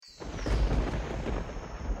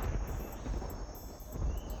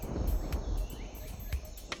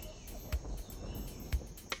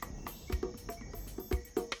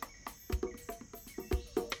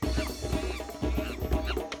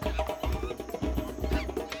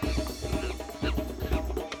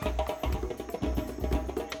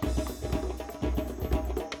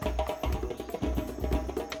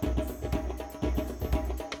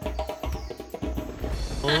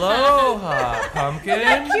Aloha, Pumpkin.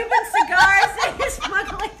 Cuban cigars and he's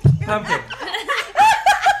smuggling Cuban. Pumpkin.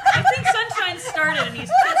 I think Sunshine started and he's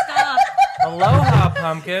pissed off. Aloha,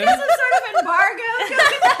 Pumpkin. Some sort of embargo.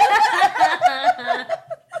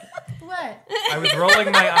 What? I was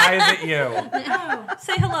rolling my eyes at you.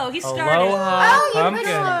 Say hello. He started. Aloha, Oh, you Pumpkin.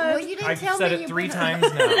 put well, you didn't I've tell said me it you 3 put- times now.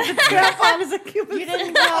 Grandpa was a Cuban. You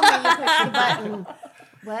didn't tell me you pushed the button.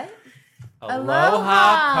 What?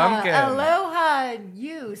 Aloha, Pumpkin. Aloha,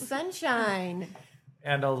 you, Sunshine.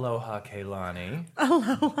 And aloha, Kaylani.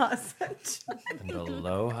 Aloha, Sunshine. And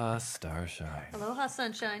aloha, Starshine. Aloha,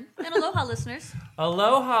 Sunshine. And aloha, listeners.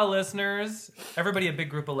 Aloha, listeners. Everybody a big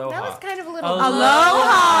group aloha. That was kind of a little.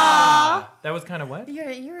 Aloha. That was kind of what?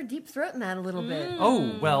 You're deep throating that a little bit.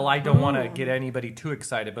 Oh, well, I don't want to get anybody too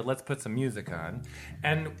excited, but let's put some music on.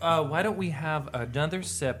 And why don't we have another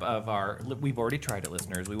sip of our, we've already tried it,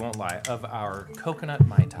 listeners, we won't lie, of our coconut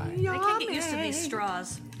Mai Tai. I can't get used to these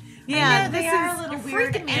straws. Yeah, they this are is a little they're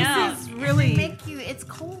weird. freaking me and out. This is They really. make you. It's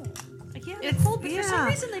cold. Yeah, It's it's cold, but for some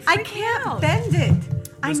reason they freak I can't me out. bend it.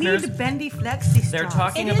 Listeners, I need bendy flexi straws. They're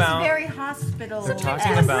talking It is about, very hospital. they're talking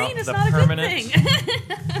Sometimes about green is the not a good permanent, thing.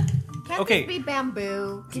 Can't Okay. this be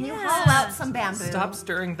bamboo? Can you Yeah. haul out some bamboo? stop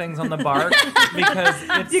stirring things on the bark because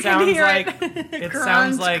it You can sounds hear like, it. sounds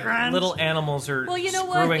Crunch, like crunch. little animals are Well, you know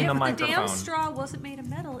what? screwing If the the microphone. damn straw wasn't made of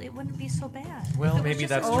metal, it wouldn't be so bad. Well, If it was maybe just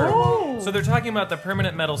that's a- true. Oh. So they're talking about the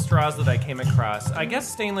permanent metal straws that I came across. I guess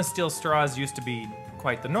stainless steel straws used to be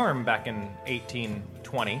quite the norm back in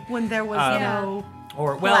 1820. When there was Um, no.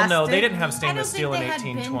 Or, well, no, they Plastic? didn't have I don't stainless think steel in they had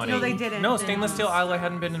 1820. No, they didn't. No, stainless steel alloy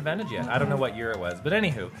hadn't been invented yet. I don't know what year it was, but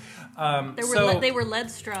anywho. They were lead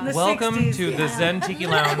straws. The Welcome 60s, to the yeah. Zen Tiki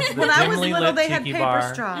Lounge, the When I was dimly little, lit they had tiki paper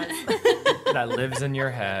bar straws. that lives in your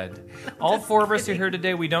head. All 4 of us are here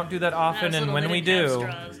today. We don't do that often, Those and little when we bitty do,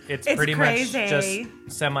 cap straws. it's It's pretty crazy. much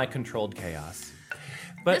just semi-controlled chaos.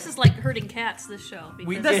 But This is like herding cats, this show.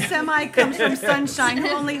 We- Because The semi comes from Sunshine, who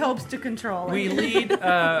only hopes to control it. we lead,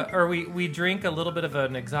 we drink a little bit of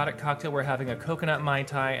an exotic cocktail. We're having a coconut Mai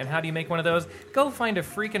Tai. And how do you make one of those? Go find a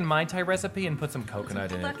freaking Mai Tai recipe and put some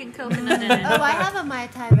coconut in it. fucking coconut in it. Oh, I have a Mai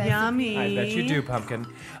Tai recipe. Yummy. I bet you do, Pumpkin.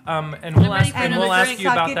 And we'll ready ask, for and another we'll ask drink. you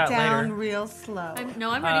Suck about it that down later. real slow.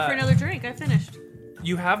 I'm ready for another drink. I finished.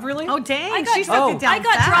 You have really? Oh, dang. I got, she sucked it down I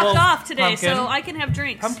got fast. dropped Well, off today, Pumpkin. so I can have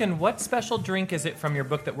drinks. Pumpkin, what special drink is it from your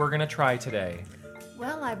book that we're going to try today?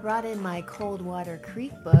 Well, I brought in my Coldwater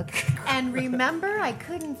Creek book, and remember, I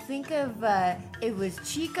couldn't think of. It was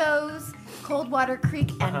Chico's, Coldwater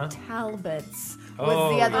Creek, and Talbot's was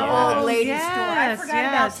Oh, the other yes. old lady Yes, store. I forgot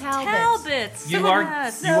yes. about Talbot's. Talbot's. You are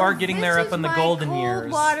Yes. you are getting there this up in the is golden my years.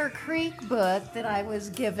 Coldwater Creek book that I was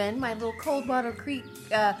given, my little Coldwater Creek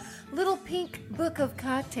little pink book of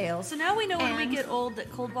cocktails. So now we know when we And get old that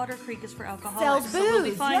Coldwater Creek is for alcoholics. sells So we'll be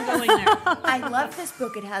booze, fine yeah. going there. I love this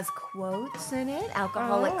book. It has quotes in it,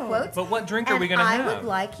 alcoholic quotes. But what drink are we And going to I have? would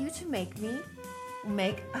like you to make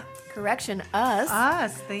us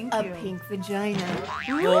Us, thank a you. pink vagina.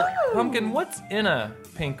 Well, Pumpkin, what's in a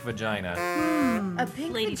pink vagina? A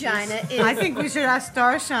pink Lady vagina is. I think we should ask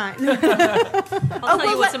Starshine. I'll tell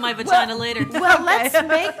you what's in my vagina later. Well, let's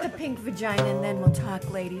make the pink vagina and then we'll talk,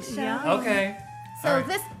 ladies. Shall we? Okay. So All right.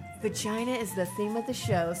 this vagina is the theme of the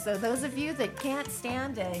show. So those of you that can't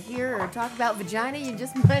stand to hear or talk about vagina, you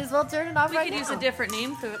just might as well turn it off We right could now. use a different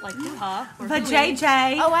name for it, like hoo-ha or But hooey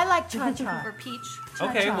JJ. Oh, I like cha-cha. or peach.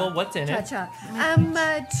 Okay, Cha-cha. well, what's in it?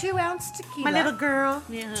 Cha-cha. 2 ounce tequila. My little girl.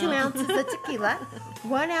 Yeah. 2 ounces of tequila.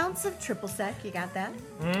 1 ounce of triple sec. You got that?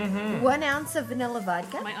 Mm-hmm. 1 ounce of vanilla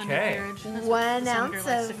vodka. My undercarriage. That's what 1 the ounce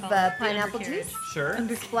senator likes to of call it, the pineapple undercarriage. juice.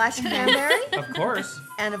 Sure. Splash cranberry. Of course.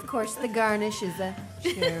 And of course, the garnish is a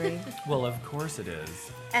cherry. Well, of course it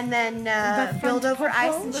is. And then The build front over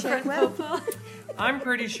ice popo? and The shake front well. popo. I'm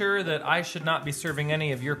pretty sure that I should not be serving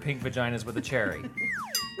any of your pink vaginas with a cherry.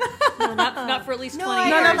 No, not for at least No, 20 I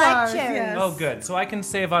years. don't like ours, cherries. yes. Oh, good. So I can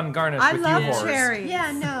save on garnish I with love you whores. cherries.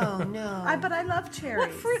 Yeah, no. But I love cherries.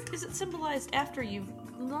 What fruit is it symbolized after you've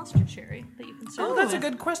lost your cherry that you can serve? Oh, that's a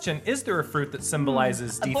good question. Is there a fruit that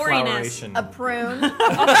symbolizes boriness. defloweration? A prune.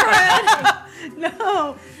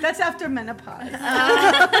 No, that's after menopause.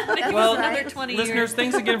 Well, Another 20 listeners, years.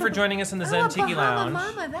 thanks again for joining us in the Zen Oh, Tiki Bahama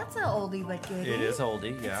Lounge. Mama, that's an oldie but goodie. It is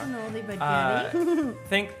oldie, yeah. It's an oldie but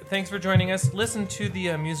goodie. Thanks for joining us. Listen to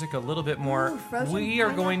the music a little bit more. Ooh, frozen We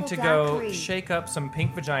are going to pineapple go daiquiri. shake up some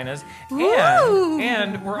pink vaginas, Ooh.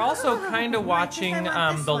 and we're also kind of watching I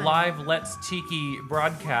want this the one. live Let's Tiki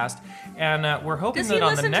broadcast, and we're hoping Does he that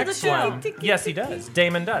on the listen to the next show? one, yes, he does.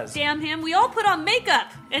 Damon does. Damn him. We all put on makeup.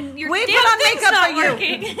 And your We damn put on thing makeup not for you.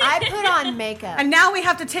 working. I put on makeup. And now we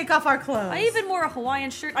have to take off our clothes. I even wore a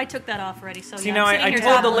Hawaiian shirt. I took that off already. So See, yeah, now I'm sitting I here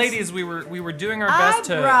told the topless. ladies we were doing our best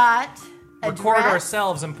to brought a record dress.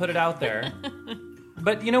 ourselves and put it out there.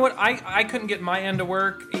 But you know what? I couldn't get my end to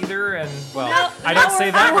work either, and well, I don't say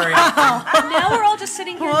that very often. Now we're all just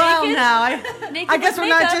sitting here Well, naked. now Naked I guess with we're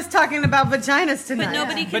not makeup, just talking about vaginas tonight. But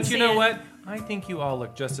nobody can But see you know it. what? I think you all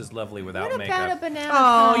look just as lovely without What about a makeup. banana?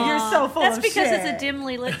 Oh, peel? you're so full That's of because shit. it's a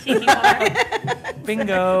dimly lit tiki bar.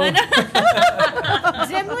 Bingo.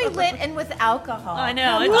 dimly lit and with alcohol. I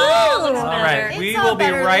know. It all looks All better. right, It's we all will be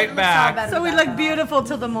better. It right looks all back better So we with look alcohol. beautiful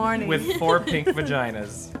till the morning. with 4 pink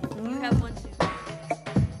vaginas. Have one too.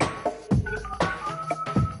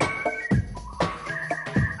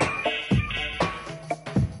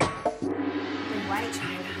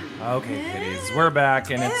 Okay, kiddies, we're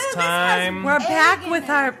back, and it's time. We're back with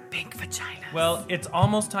our pink vagina. Well, it's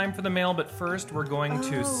almost time for the mail, but first we're going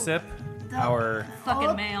to sip our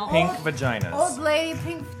Fucking male. pink Old vaginas. lady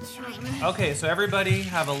pink vagina. Okay, so everybody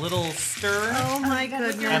have a little stir Oh my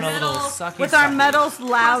goodness. and a little metal- sucky. With our sucky. metal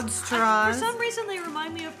loud For straws. some reason, they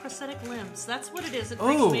remind me of prosthetic limbs. That's what it is. It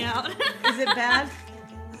Ooh. freaks me out. Is it bad?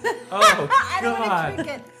 Oh I don't want to God! drink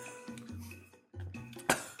it.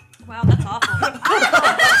 Wow, that's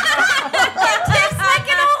awful.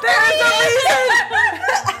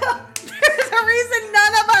 There's a reason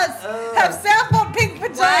none of us have sampled pink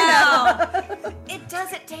vagina. Wow. It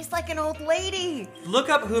doesn't taste like an old lady. Look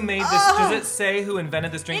up who made this. Does it say who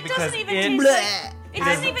invented this drink? It doesn't even it, taste like, it doesn't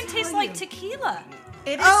doesn't even taste like tequila.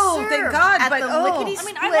 It is Oh, thank served God, at but the oh. Lickety I mean,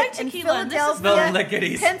 Split I like in tequila, and this is Philadelphia, the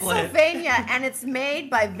Lickety Split. Pennsylvania, and it's made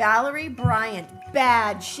by Valerie Bryant.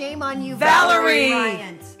 Bad. Shame on you, Valerie.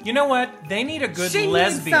 Bryant. You know what? They need a good She needs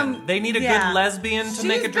lesbian. some- They need a yeah. good lesbian to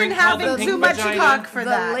make a She's drink been called the having pink too much vagina. cock for the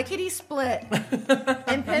that. Lickety Split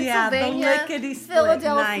in Pennsylvania, Lickety Split.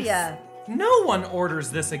 Philadelphia. No one orders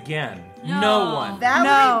this again. No one. Valerie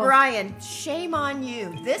No. Bryant, shame on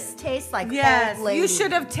you. This tastes like Yes, old lady. you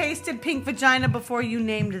should have tasted pink vagina before you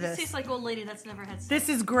named This this. tastes like old lady that's never had sex. This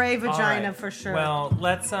is gray All vagina right. for sure. Well,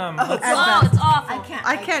 let's As Oh, best. it's awful.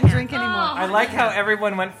 I can't drink anymore. Oh. I like how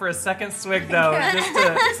everyone went for a second swig though, just to.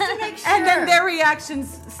 to make sure. And then their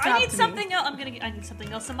reactions stopped I need me. something else. I need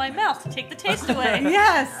something else in my mouth to take the taste away.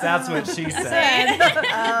 Yes. That's what she said.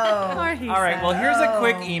 Oh. Or he All right. said. Well, here's a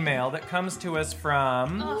quick email that comes to us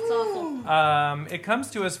from. Oh, it's awful. It comes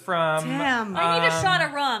to us from. Damn. I need a shot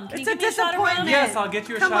of rum. Can it's you a give me a shot of rum? disappointment. Yes, I'll get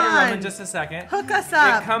you a Come shot of rum in on. just a second. Hook us It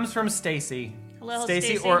up. comes from Stacy. Hello,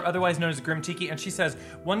 Stacy, Stacy. or otherwise known as Grim Tiki, and she says,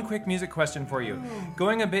 one quick music question for you.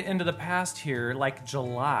 Going a bit into the past here, like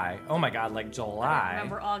July. Oh my God, like I July.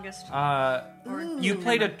 remember August. You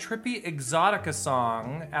played a trippy Exotica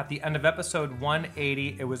song at the end of episode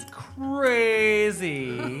 180. It was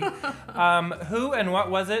crazy. Who and what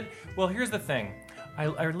was it? Well, here's the thing. I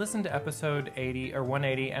listened to episode 80 or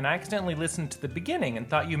 180, and I accidentally listened to the beginning and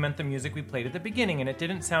thought you meant the music we played at the beginning, and it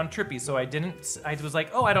didn't sound trippy, so I was like,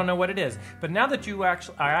 oh, I don't know what it is. But now that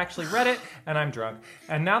I actually read it, and I'm drunk,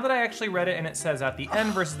 and now that I actually read it, and it says at the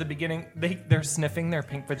end versus the beginning, they're sniffing their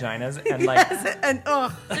pink vaginas, and like, Yes, and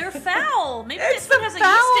They're foul. Maybe It's this one the has a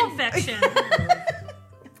foul. yeast infection.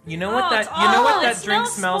 you know what Oh, that it's you know what awful. that It drink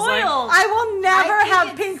smells like? spoiled. I will never I think have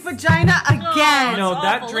it's- pink vagina again. No, It's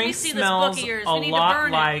that awful. Let drink me see this smells book of yours. a We need to lot burn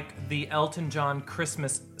it. like the Elton John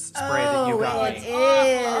Christmas spray that you got it me.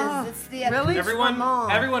 is. It's the Really?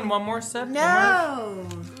 Everyone, one more sip. No.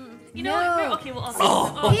 You know No. what? Okay, well,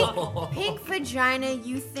 I'll Pink vagina,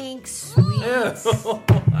 you think sweet.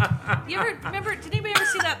 You ever remember? Did anybody ever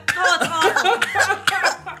see that? Oh, it's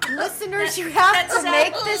awful. Listeners, you have That's to sad.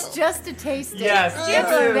 make this just to taste it. Yes, It's you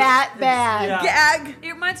do. that bad. Yeah. Gag. It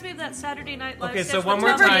reminds me of that Saturday Night Live. Okay, sketch so with one more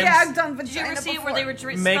Tom Never time. Hanks. gagged on Did you vagina ever see it before. where they were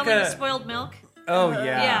Make smelling the a- spoiled milk? Oh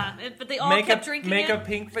yeah. But they all Make kept a drinking make it. a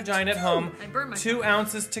pink vagina at home. I burned my 2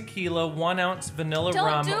 ounces tequila, 1 ounce vanilla Don't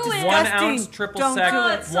rum, do 1 it. Disgusting. ounce triple Don't sec, do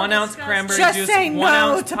it. It's so 1 ounce disgusting. cranberry Just juice, say 1 no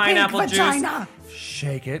ounce to pineapple pink juice. vagina.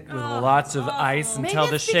 Shake it with lots of ice Maybe until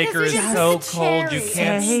the it's because shaker is it's so just cold you cherry.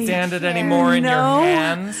 can't Say stand it anymore in your no.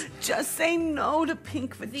 hands. Just say no to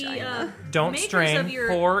pink The vagina. Don't makers strain, of your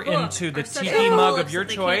pour book into the are such tiki mug of alcoholics your that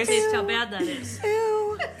they choice. Can't taste how bad that is.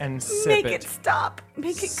 Ew. and sip Make it. it stop.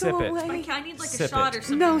 Make it Sip go it. away. I need like a Sip shot it. or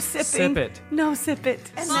something. No sipping. Sip it. No sip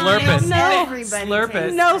it. Slurp it. No. Everybody Slurp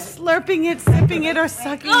tastes it. No slurping it, sipping it, or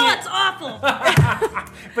sucking Oh, it. it's awful.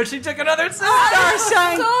 But she took another sip.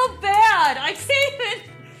 Starshine. So bad. I can't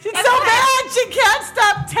even. It's so bad she can't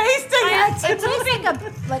stop tasting it. It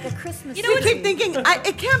tastes like a Christmas You know You what's- keep thinking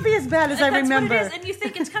it can't be as bad as I That's remember. what it is, and you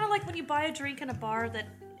think it's kind of like when you buy a drink in a bar that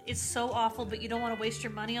is so awful, but you don't want to waste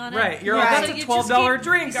your money on it. Right. You're Right. like, So that's a you $12 just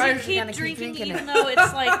drink. So you I- keep gotta keep drinking drinking even it. though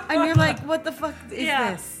it's like... And you're like, what the fuck is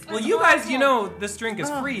Yeah. this? Well, It's you guys, awful. you know, this drink is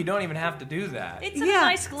free. You don't even have to do that. It's a Yeah.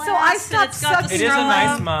 nice glass. So I and stopped it's got the It is a throw nice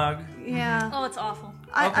up. mug. Yeah. Oh, it's awful.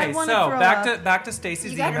 I Okay, want so throw back up. to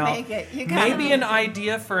Stacy's You gotta email. make it. You gotta Maybe make an it.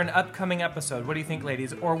 idea for an upcoming episode. What do you think,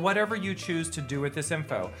 ladies? Or whatever you choose to do with this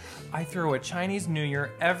info. I throw a Chinese New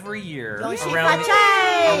Year every year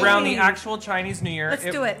around the actual Chinese New Year. Let's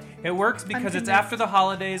do it. It works because it's convinced. after the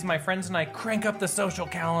holidays. My friends and I crank up the social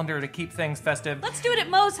calendar to keep things festive. Let's do it at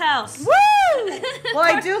Mo's house. Woo! Well,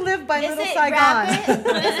 I do live by Is Little it Saigon. rabbit?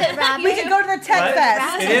 Is it rabbit? We can go to the Tech What?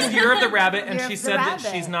 Fest. It is Year of the Rabbit, and Year she of the said that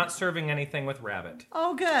Rabbit. she's not serving anything with rabbit.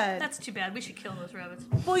 Oh, good. That's too bad. We should kill those rabbits.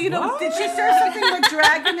 Well, you know, What? did she serve something with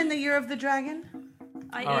dragon in the Year of the Dragon?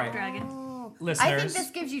 I All ate right. dragon. Oh, I Listeners, think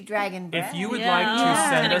this gives you dragon breath. if you would Yeah, like to it's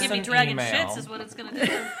send gonna us give me an dragon email shits is what it's gonna do.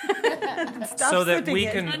 so that we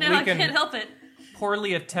I can know, I can't help it.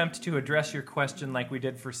 poorly attempt to address your question like we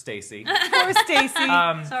did for Stacy. Poor Stacy.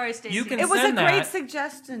 Sorry, Stacey. You can It was a send great that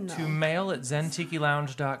suggestion, though. to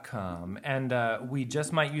mail@zentikilounge.com, and we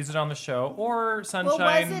just might use it on the show, or Well,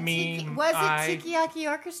 Sunshine, me, was I. it Tikiyaki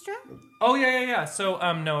Orchestra? Oh yeah. So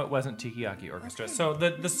no, it wasn't Tikiyaki Orchestra. Okay. So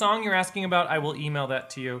the song you're asking about, I will email that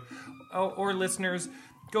to you. Oh, or listeners,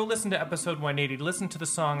 go listen to episode 180. Listen to the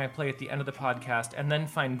song I play at the end of the podcast, and then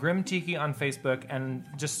find Grim Tiki on Facebook and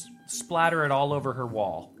just splatter it all over her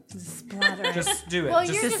wall. Splatter. Just do it. Well,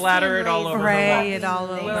 just you're splatter being it all lazy. over Spray her wall. it all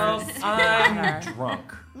over. Well, I'm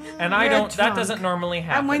drunk, and I You're don't. That drunk. doesn't normally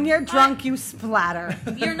happen. And when you're drunk, you splatter.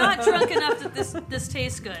 You're not drunk enough that this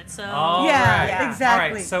tastes good. So All Yeah, right. yeah. exactly.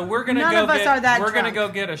 All right, so we're gonna None go of us get. are that we're gonna drunk. go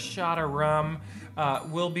get a shot of rum.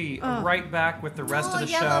 We'll be right back with the rest Oh, of the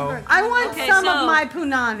yellow show. bird. I want Okay, some so of my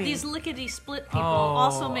punani. these lickety split people Oh,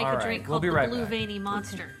 also make all a right. drink We'll called be the right Blue back. Veiny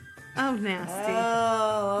Monster. Oh, nasty.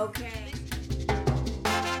 Oh, okay.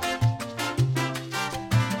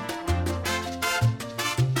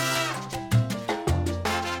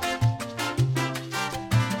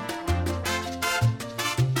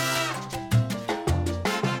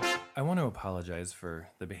 I want to apologize for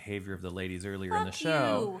the behavior of the ladies earlier in the Fuck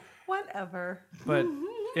show, you. Whatever. but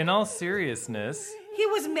in all seriousness, He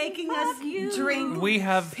was making us you. drink we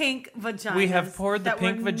have pink vaginas. we have poured the that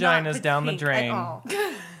pink were vaginas not down the pink at drain. all.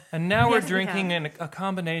 and now we're Yes, we drinking have. a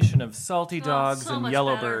combination of salty dogs so and much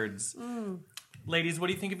yellow better. birds. Ladies, what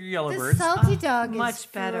do you think of your yellow The birds? salty dog is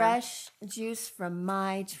much better. fresh juice from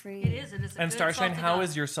my tree. It is. It is. A And good Starshine, salty how dog.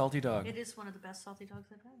 is your salty dog? It is one of the best salty dogs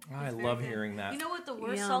I've had. I It's very love good. hearing that. You know what the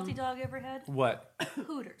worst Yum. salty dog ever had? What?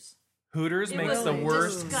 Hooters. Hooters It makes was the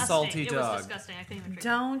worst disgusting. salty It was dog. disgusting. I couldn't even drink.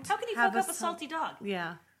 Don't. How can you have fuck up a sal- salty dog?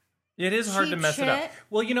 Yeah. It is hard to Cheap mess it up. shit.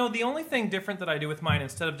 Well, you know, the only thing different that I do with mine,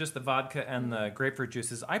 instead of just the vodka and the grapefruit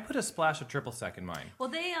juices, I put a splash of triple sec in mine. Well,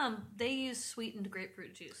 they use sweetened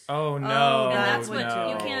grapefruit juice. Oh no! Oh, And that's what no.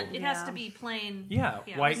 you can't. It has Yeah. to be plain. Yeah,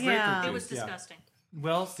 white it was, grapefruit It was juice. Yeah. disgusting.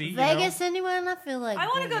 Well, see, you Vegas, know, anyone? I feel like I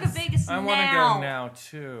want to go to Vegas I now. want to go now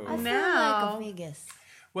too. I feel Now. like a Vegas.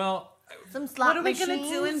 Well, Some slot What are we machines. gonna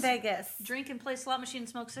do in Vegas? Drink and play slot machine and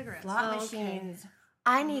smoke cigarettes. Slot Oh, okay. machines.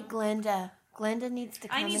 I need Glenda. Glenda needs to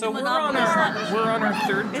come I need in. so the we're Monopoly on slot our machine. we're on our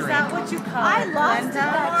third Is drink. that what you call I it, lost Glenda?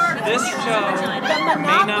 that. This show The may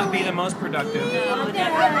not be Monopoly. the most productive. No, Yeah.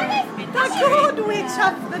 never. The good witch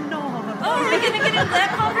of the north. Oh, are we gonna get into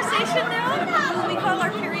that conversation now? Will we call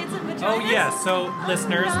our periods and vaginas? Oh yes, so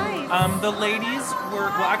listeners, Nice. the ladies were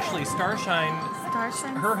well. Actually, Starshine,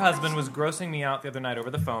 Starshine. her husband was grossing me out the other night over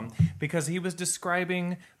the phone because he was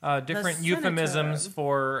describing different The euphemisms senator.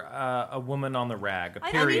 for a woman on the rag, a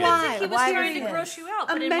I didn't period. even think he was Why trying is to it? gross you out.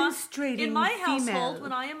 A But menstruating in my household, female.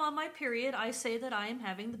 when I am on my period, I say that I am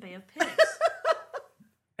having the Bay of Pigs.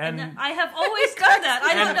 And I have always done that.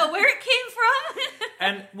 I don't And- know where it came from.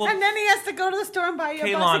 and well, And then he has to go to the store and buy you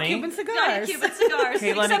a box of Kaylani. Cuban Got cigars. Cuban cigars.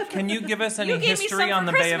 Kaylani, Except- can you give us any You gave me history some on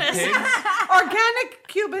the for Bay of Christmas. Pigs? Organic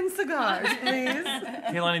Cuban cigars, please.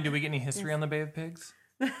 Kaylani, do we get any history on the Bay of Pigs?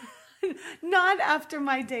 Not after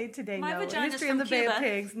my day today, My no. vagina's History from in the Bay Cuba. of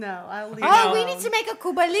Pigs, no. I'll leave Oh, it we alone. need to make a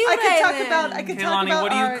Cuba Libre. I could talk then. about. I could talk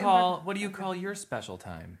Kaylani, about. what do you call your special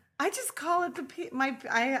time? I just call it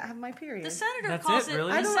I have my period. The senator That's calls it, it.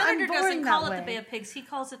 really? The I don't- senator I'm doesn't born call that it the way. Bay of Pigs. He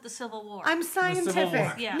calls it the Civil War. I'm Civil scientific.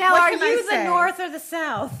 War. Yeah. Now, What are can I you the say? North or the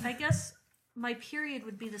South? I guess my period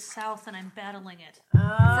would be the South, and I'm battling it Oh,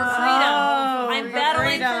 for freedom. I'm for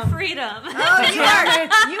battling freedom. for freedom.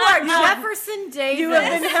 Oh, you are Jefferson Davis. You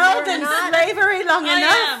have been held You're in not- slavery long I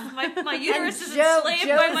enough. am. My uterus is Joe, enslaved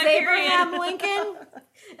by my Abraham period, Lincoln.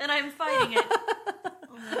 and I'm fighting it.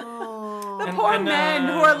 Oh. The poor men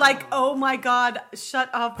who are like, oh my God, shut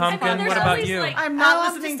up. Pumpkin, there's what about always, you? like- I'm No, not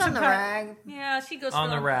I'm listening just to on the Pat. rag. Yeah, she goes On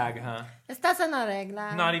for the rag, huh? Estás en la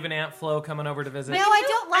regla. Not even Aunt Flo coming over to visit. No, I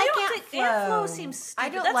don't like I don't Aunt think Aunt Flo Flo. seems stupid. I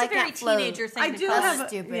don't That's like a very Aunt Flo. teenager thing. I to do call have it.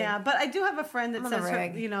 stupid. yeah, but I do have a friend that I'm on the says, her,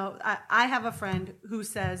 rag. you know, I have a friend who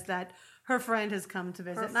says that her friend has come to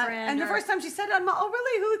visit, and the first time she said it, I'm like, oh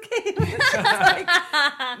really? Who came? It's like,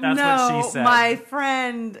 That's no, what she said. my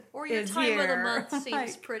friend Or your is time here. of the month seems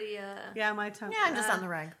Like, pretty. yeah, my time. Yeah, I'm just on the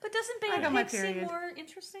rag. But doesn't I Band got my Pig seem period. more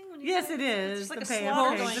interesting? When you Yes, say it It's is. just like The a pay slaughter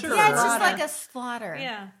okay. going Sure. through. Yeah, it's just Slaughter. like a slaughter.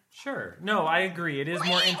 Yeah. Sure. No, I agree. It is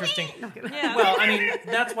more interesting. Yeah. Well, I mean,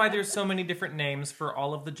 that's why there's so many different names for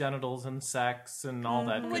all of the genitals and sex and all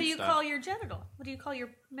that What good do you stuff. call your genital? What do you call your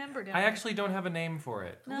member down I there? actually don't have a name for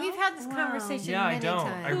it. No? We've had this conversation Yeah, I many don't.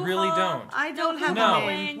 times. I really don't. I don't have No. a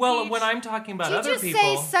name. Wang, Well, peach. when I'm talking about Did you other just people,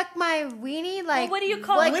 say "suck my weenie"? Like, what do you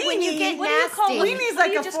call like it? when you get What do you call nasty? it? Weenie's What do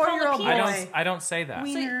like you a just call 4-year-old a boy. penis? I don't say that.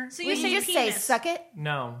 Wiener. So When you say you just penis. say "suck it."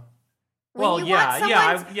 No. When Well, you yeah, want yeah,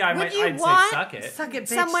 someone's- I would might. you I'd want say suck it. Suck it, bitch.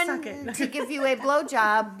 someone suck it. to give you a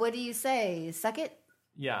blowjob, what do you say? Suck it?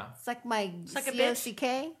 Yeah. Suck my Suck a bitch?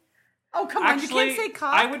 C-O-C-K? Oh, come on. Actually, You can't say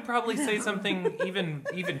cock. I would probably say something even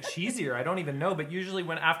cheesier. I don't even know, but usually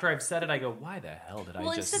when after I've said it, I go, "Why the hell did Well,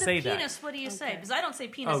 I just instead say of penis, that?" what do you say? Because I don't say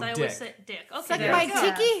penis. Oh, I dick. always say dick. Okay, Suck there my you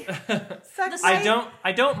go. tiki? Suck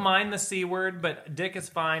I don't mind the C word, but dick is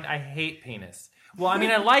fine. I hate penis. Well, I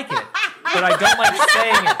mean, I like it, but I don't like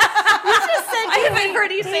saying it. I haven't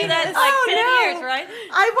heard you say that in like 10 years, right?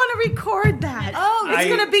 I want to record that. Oh, it's I-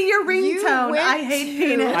 going to be your You ringtone. went I hate to-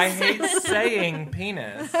 penis. I hate saying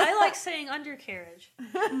penis. I like saying undercarriage.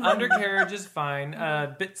 Undercarriage is fine.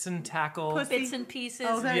 Bits and tackle. Pussy. Bits and pieces.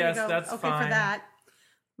 Oh, there Yes, you go. that's okay fine. for that.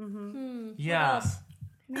 What Yeah. else?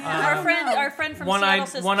 Our friend from Seattle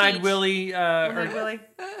says One-eyed peach. Willie. Really?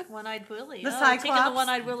 One-eyed Willie. The Taking the Cyclops.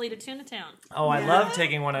 One-eyed Willie to Tuna Town. Oh, I love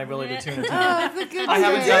taking One-eyed Willie Yeah. to Tuna Town. Oh, the good I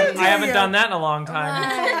haven't day. done that in a long time.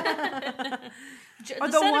 Or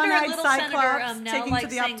The the senator, one-eyed little Cyclops senator, now taking to likes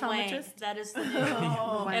the saying wang. optometrist. That is the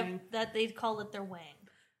new. Wang. That they call it their wang.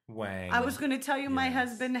 Wang. I was going to tell you, my Yes.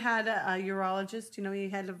 husband had a urologist. You know, he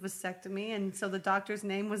had a vasectomy, and so the doctor's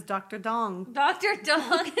name was Dr. Dong. Dr.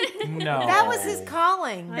 Dog. No. That was his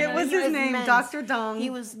calling. It was He his name, meant- Dr. Dong. He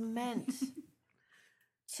was meant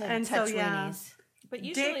to And so, touch yeah. weenies. But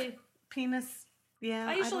usually, Dick, penis, yeah.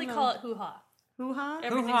 I usually don't call know. it hoo-ha. Hoo-ha?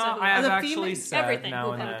 Everything's a Hoo-ha, hoo-ha. I have The actually female- said everything,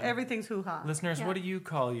 now and hoo-ha. then. Everything's hoo-ha. Listeners, Yeah. what do you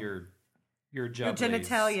call your jubblies?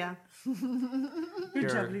 Genitalia. Your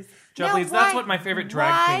jubblies. Now, Jubblies, that's what my favorite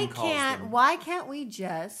drag queen calls them. Why can't we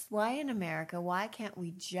just, why in America, why can't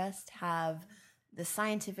we just have the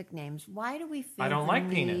scientific names? Why do we feel I don't the like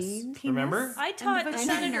penis. need- Remember? I taught vagina.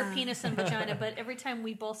 Senator penis and vagina, but every time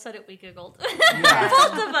we both said it, we giggled. Yeah.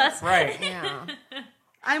 Both of us. Right. Yeah.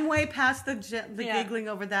 I'm way past the Yeah. giggling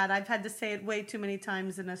over that. I've had to say it way too many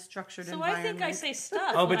times in a structured So I environment. think I say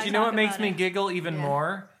stuff. Oh, when but I you know talk what makes about me it. giggle even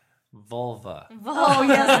more? Vulva. Oh,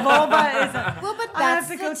 yes, vulva is a... Well, but I have that's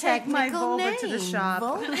to the go take my technical vulva to the name, shop.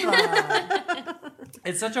 vulva.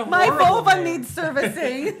 It's such a My horrible vulva name. needs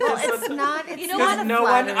servicing. Well, it's not. It's You know not Because a no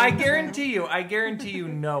one, flattering I term. guarantee you,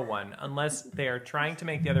 no one, unless they are trying to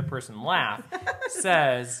make the other person laugh,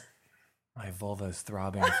 says, "My vulva is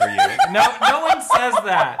throbbing for you." No one says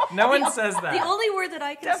that. No one says that. The only word that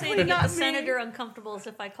I can say Definitely to get not the me. senator uncomfortable is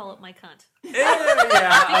if I call it my cunt.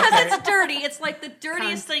 Yeah, Because okay. it's dirty. It's like the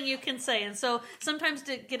dirtiest thing you can say. And so sometimes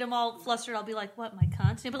to get him all flustered, I'll be like, "What, my cunt?"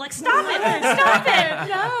 And he'll be like, "Stop it! Stop it!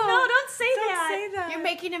 No, don't say that." Say that. You're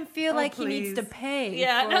making him feel like he needs to please. pay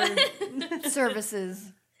Yeah, for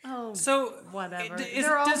services. Oh, So whatever. Is,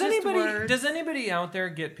 They're all does just anybody words. does anybody out there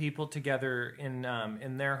get people together in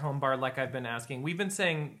their home bar like I've been asking? We've been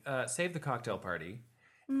saying save the cocktail party,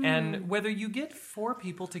 and whether you get 4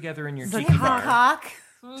 people together in your The tiki The bar cock.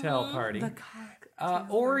 cocktail party, The cock.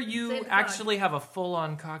 or you Save the cock. actually have a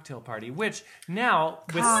full-on cocktail party. Which now,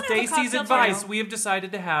 with Cock. Stacy's Cocktail advice, party. we have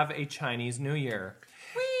decided to have a Chinese New Year.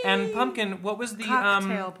 And Pumpkin, what was the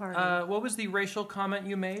Cocktail party. what was the racial comment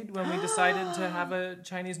you made when we decided to have a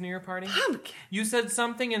Chinese New Year party? Pumpkin. You said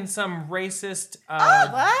something in some racist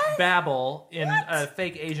What? babble in a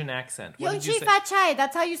fake Asian accent. What Young did you Chi say? Fat Chai.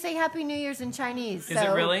 That's how you say Happy New Year's in Chinese. Is it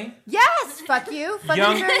really? Yes. Fuck you. Fuck you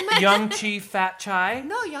very much. Young Chi Fat Chai?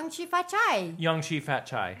 No, Young Chi Fat Chai. Young Chi Fat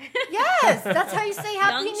Chai. Yes, that's how you say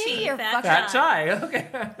Happy Young New Chi Year. Fat Fuck Chai. Fat Chai,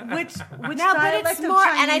 okay. Which No, but dialect it's of more,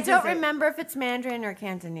 and I Chinese don't is it? remember if it's Mandarin or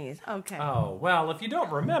Cantonese. Okay. Oh, well, if you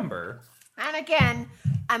don't remember. And again,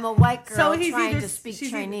 I'm a white girl So he's trying either- to speak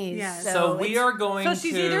she's- Chinese. yeah. So we it's- are going So to.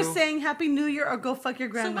 she's either saying Happy New Year or go fuck your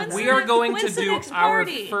grandmother. when's We the are next- going to when's the do next our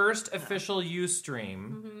party? first official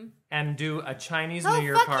Ustream and do a Chinese Oh, New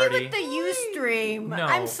Year fuck party. you with the Ustream. No,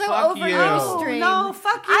 I'm so fuck over you. Ustream. No,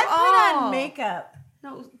 fuck you I put all. on makeup.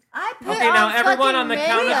 No, I put Okay, now on everyone fucking on the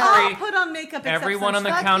count of makeup. all three. put on makeup. Except Everyone on the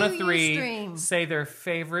Fuck count of you, three Ustream. say their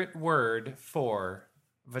favorite word for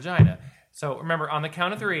vagina. So remember, on the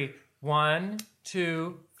count of three, 1,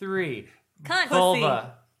 2, 3. Cunt.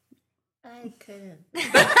 Vulva. I couldn't.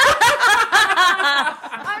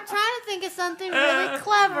 I'm trying to think of something really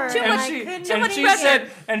clever. Too and much- I She, couldn't.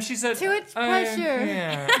 and she said, Too much "I pressure."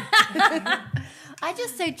 can't." I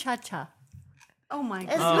just say cha-cha. Oh my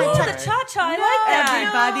It's god. my Ooh, cha- the cha-cha. I like that.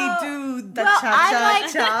 Everybody do the Well, cha I cha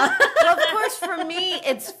like- cha. Well, of course, for me,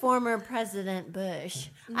 it's former President Bush.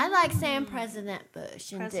 I like saying President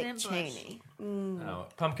Bush and President Dick Bush. Cheney. Oh,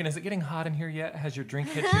 Pumpkin, is it getting hot in here yet? Has your drink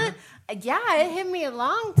hit you? Yeah, it hit me a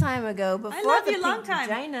long time ago. Before love the you, long pink time.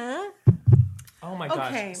 vagina. Oh my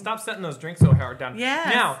Okay. gosh. Stop setting those drinks so hard down.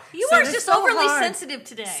 Yes. Now, You are since- just so overly hard. sensitive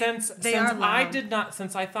today. Since They since are loud.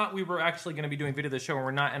 since I thought we were actually going to be doing video of the show and we're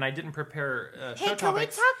not, and I didn't prepare show Hey, can we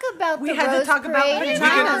topics. talk about We the had to Rose talk about Parade and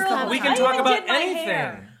vaginas how the whole we time. can talk I about did my anything.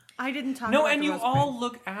 hair. I didn't talk No, about and the you Rose all Parade.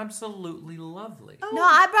 look absolutely lovely. No,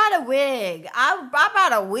 I brought a wig. I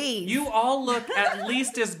brought a weave. You all look at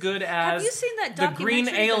least as good as you seen that the green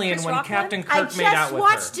documentary, the alien Chris when Rock Captain one? I Kirk made out just with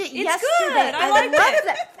watched her. it It's yesterday. good. I and liked love it.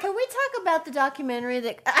 that. Can we talk about the documentary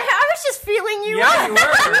that I was just feeling you Yeah, up. you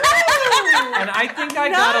were. And I think I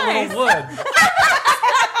got a Nice. little wood.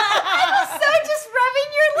 So just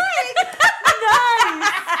rubbing your leg.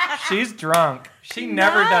 Nice. She's drunk. She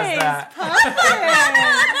never does that. I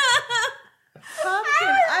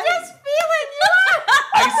was just feeling you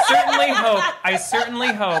up. I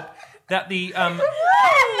certainly hope that the I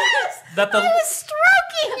was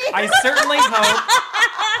stroking you. I certainly hope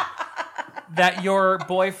that your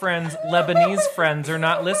boyfriend's Lebanese friends are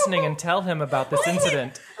not listening and tell him about this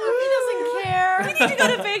incident. Oh, he doesn't care. We need to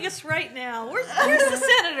go to Vegas right now. Where's the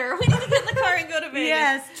senator? We need to get in the car and go to Vegas.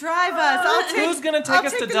 Yes, drive us. I'll take, Who's gonna take I'll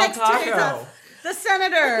us to the Del next chase Taco? off. The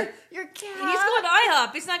senator. Your cat. He's going to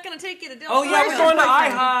IHOP. He's not going to take you to Del Oh yeah, Taco. we're going to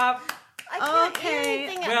boyfriend? IHOP. I can't Okay. eat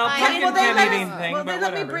anything Well, at Pumpkin IHOP. can't let eat us- anything, Will but they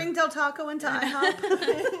let me whatever. bring Del Taco into IHOP?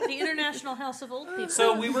 The International House of Old People.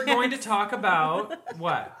 So we were going to talk about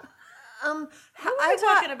what? What were we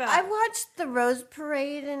talking about? I watched the Rose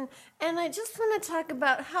Parade and I just want to talk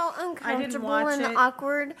about how uncomfortable watch and it.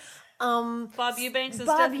 awkward Bob Eubanks and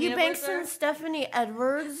Bob Stephanie Eubanks Edwards are. and Stephanie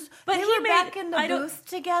Edwards. But they he were made- back in the I don't- booth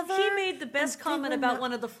together. He made the best They comment were about not-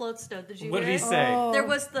 one of the floats, though. Did you What did hear he it? say? Oh. There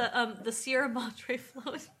was the Sierra Madre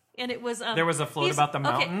float, and it was There was a float he's- about the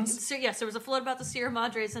okay, mountains? so yes, there was a float about the Sierra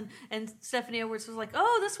Madres, and Stephanie Edwards was like,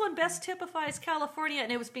 "Oh, this one best typifies California,"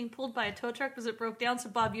 and it was being pulled by a tow truck because it broke down. So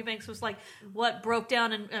Bob Eubanks was like, "What broke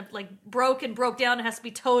down and broke down and has to be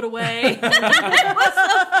towed away."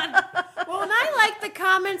 Well, and I like the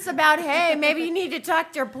comments about, hey, maybe you need to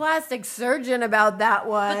talk to your plastic surgeon about that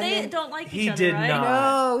one. But they And- don't like He each other, did right? not.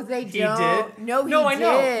 No, they He don't. did. No, he I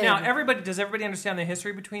know. did. Now, does everybody understand the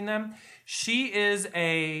history between them? She is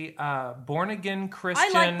a born again I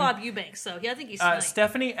Christian. like Bob Eubanks, so yeah, I think he's funny.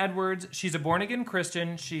 Stephanie Edwards, she's a born again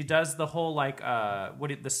Christian. She does the whole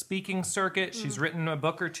the speaking circuit. She's written a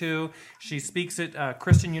book or two. She speaks at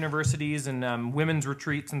Christian universities and women's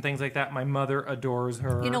retreats and things like that. My mother adores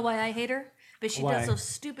her. You know why I hate her? But she Why? does those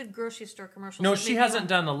stupid grocery store commercials. No, that she make me hasn't want-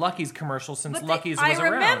 done the Lucky's commercial since But Lucky's I was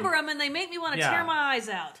around. remember them, and they make me want to Yeah. tear my eyes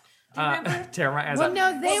out. Do you remember? Tear my eyes Well, out.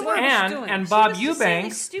 no, they were. And She Bob was just saying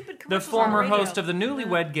these Eubanks, stupid the commercials on former radio. host of the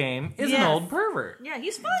Newlywed Game, is an Yes. old pervert. Yeah,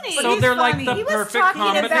 he's funny. So he's they're funny. like the He was perfect talking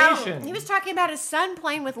combination. about. He was talking about his son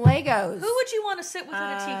playing with Legos. Who would you want to sit with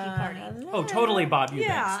at a tiki party? Oh, totally Bob Eubanks.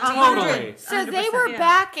 Yeah, totally. So they 100%, were yeah.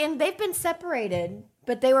 back, and they've been separated,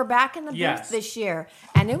 but they were back in the booth Yes. this year,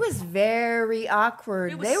 and it was very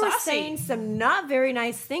awkward. It was They were saucy. saying some not very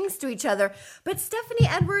nice things to each other. But Stephanie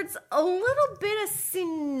Edwards, a little bit of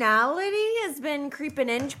senility has been creeping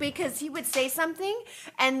in because he would say something,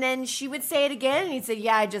 and then she would say it again, and he'd say,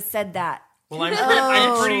 "Yeah, I just said that." Well,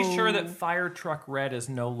 I'm pretty sure that Fire Truck Red is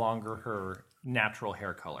no longer her natural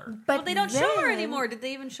hair color. But Well, they don't show her then- anymore. Did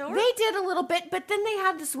they even show her? They did a little bit, but then they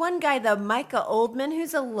had this one guy, the Micah Oldman,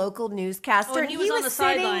 who's a local newscaster. Oh, and he was on the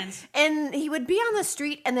sitting, sidelines. and he would be on the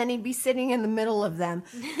street, and then he'd be sitting in the middle of them,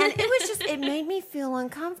 and it was just it made me feel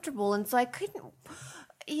uncomfortable, and so I couldn't,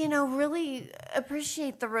 really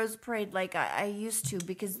appreciate the Rose Parade like I used to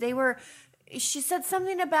because they were. she said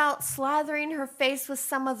something about slathering her face with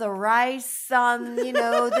some of the rice on,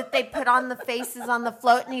 that they put on the faces on the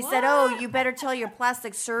float. And he said, "Oh, you better tell your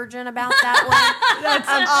plastic surgeon about that one." That's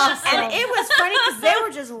awesome. And it was funny because they were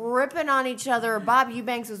just ripping on each other. Bob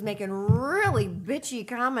Eubanks was making really bitchy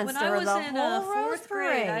comments When to I her was the in whole Rose fourth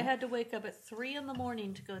grade, Parade. I had to wake up at 3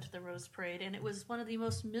 a.m. to go to the Rose Parade, and it was one of the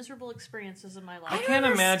most miserable experiences of my life. I can't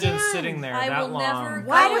imagine understand. sitting there I that will long. never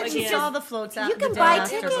Why go don't you again. saw the floats out You the can day buy after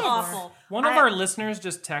tickets. It was before. awful. One of our listeners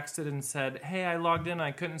just texted and said, "Hey, I logged in.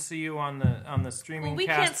 I couldn't see you on the streaming Well, we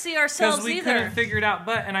cast can't see ourselves because we either." couldn't figure it out."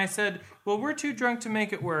 But and I said, "Well, we're too drunk to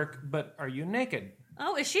make it work. But are you naked?"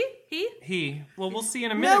 Oh, is she? He? Well, we'll see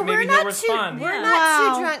in a minute. No, Maybe we're he'll not respond. Too, we're Yeah. not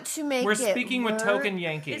Wow. too drunk to make We're it speaking with work. Token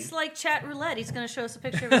Yankee. It's like chat roulette. He's going to show us a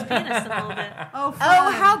picture of his penis in a little bit. Oh, Oh,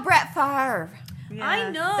 fun. how Brett Favre. Yes. I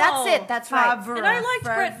know. That's it. That's right. Favre. And I liked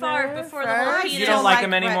Brett Favre before the whole Favre. penis. You don't like him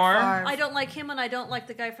Brett anymore? Favre. I don't like him, and I don't like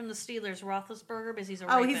the guy from the Steelers, Roethlisberger, because he's a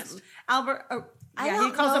Oh, rapist. he's Albert. Oh, I yeah, he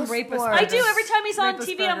don't calls know him rapist. sports. I do every time he's on Rapist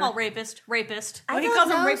TV. I'm burger. all rapist. I Well, he don't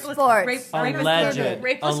calls him know rapist- sports. rape- I don't Alleged, get it.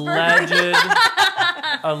 Rapist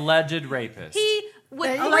alleged rapist. He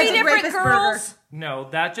with Alleged three different rapist girls. No,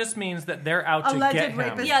 that just means that they're out to Alleged get him.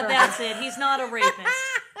 rapist. Yeah, that's it. He's not a rapist.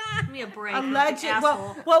 Give me a break. you Alleged.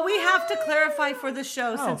 asshole. Well, we have to clarify for the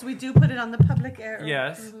show since we do put it on the public air.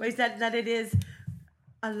 Yes. Is that it is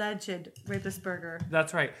alleged rapist burger.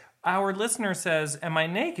 That's right. Our listener says, "Am I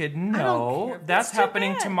naked?" don't No, care. that's That's too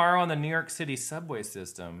happening bad. tomorrow on the New York City subway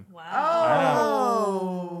system.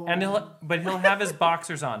 Wow. And he'll have his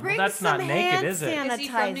boxers on. Bring Well, that's some not naked, hand is it? sanitizer. Is he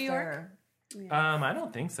from New York? I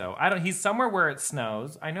don't think so. I don't. He's somewhere where it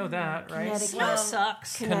snows. I know that, right? Connecticut. Snow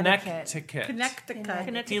sucks. Connecticut.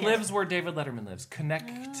 Connecticut. He lives where David Letterman lives.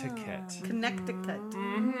 Connecticut. Connecticut.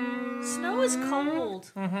 Snow is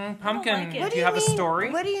cold. Pumpkin, like it. do you have a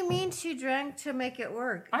story? What do you mean too drunk to make it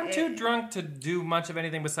work? I'm too drunk to do much of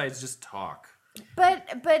anything besides just talk. But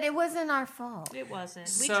it wasn't our fault. It wasn't.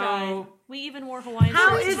 We So- tried. We even wore Hawaiian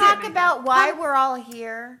How shirts. Can is we it- talk about why we're all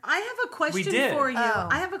here? I have a question did. for you. Oh.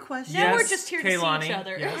 I have a question. Now we're Yes, just here to Kaylani, see each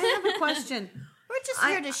other. yes. I have a question. We're just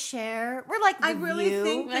I- here to share. We're like the I really View.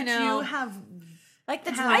 think I that know. you have like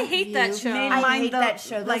the I hate that show. made I mine hate that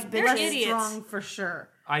show. Those like bitches. less idiots. strong for sure.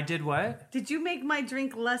 I did what? Did you make my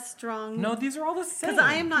drink less strong? No, these are all the same. because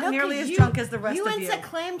I am not No, nearly 'cause as you- drunk as the rest you of and you. a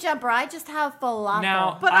claim jumper. I just have falafel.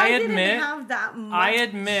 Now, But I didn't admit- have that much. I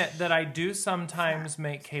admit that I do sometimes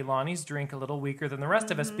make Kaylani's drink a little weaker than the rest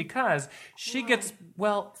of us because she gets,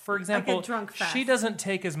 well, for example, drunk fast. she doesn't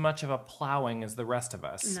take as much of a plowing as the rest of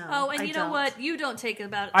us. No, Oh, and I you know don't. what? You don't take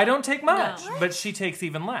about. I don't take much, No. but she takes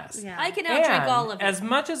even less. Yeah. I can outdrink And all of it. as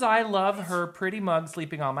much as I love her pretty mug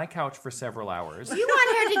sleeping on my couch for several hours, You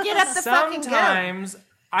want her to get up the fucking go. sometimes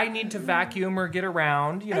I need to vacuum or get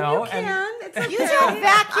around, you know, You can. It's okay. You don't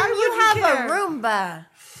vacuum. I You wouldn't have care. a Roomba.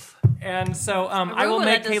 and so I will Aruba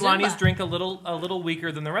make that does Kaylani's Zumba. drink a little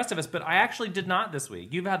weaker than the rest of us, but I actually did not this week.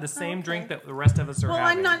 You've had the same drink that the rest of us are Well,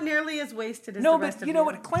 having. I'm not nearly as wasted as No, the but rest of you know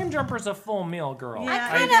what? Claim Jumper's a full meal, girl. Yeah.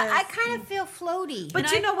 I kind of feel floaty. But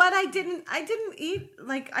And you I- know what? I didn't eat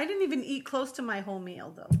I didn't even eat close to my whole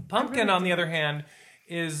meal though. Pumpkin, on the other hand,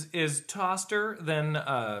 is toster than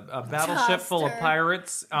a battleship full of Toster.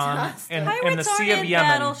 pirates in the Pirates aren't Sea of in Yemen.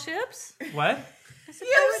 battleships. What?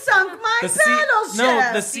 You sunk my The sea, battleship.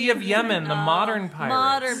 no, the Sea of Yemen, the modern pirates.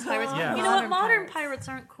 Modern pirates. Yes. You know what? Modern Modern pirates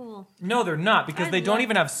aren't cool. No, they're not because I they don't love-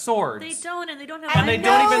 even have swords. They don't, and they don't have. And they no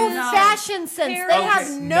don't even- fashion sense. They Okay, have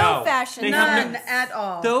no no. fashion They sense. have None at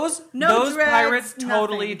all. Those No dreads, pirates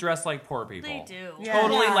totally nothing. dress like poor people. They do. Yeah.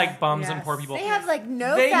 Totally Yeah. like bums and Yes. poor people. They have like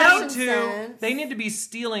no They fashion need to. sense. They need to be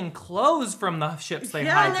stealing clothes from the ships they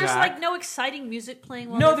Yeah, And hijack. there's like no exciting music playing.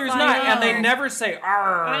 While no, they're there's not, and they fighting. never say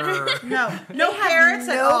 "arr." No They have parrots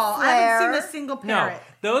at no all. I haven't flair. seen a single No, parrot.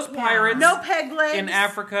 those pirates No peg legs. in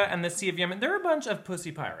Africa and the Sea of Yemen, they're a bunch of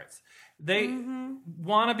pussy pirates. They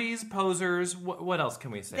wannabes, posers. What else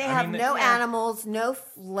can we say? They I have mean, no animals, no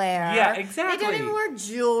flair. Yeah, They exactly. don't even wear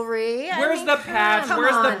jewelry. Where's the patch? come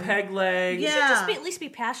Where's the on. peg leg? You should Yeah. just at least be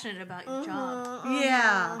passionate about your job.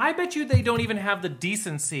 Yeah. I bet you they don't even have the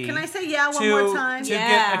decency. Can I say yeah one to, more time? to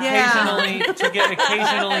Yeah. get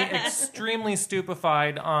occasionally extremely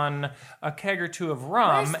stupefied on a keg or two of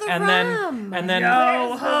rum, Where's the and rum? then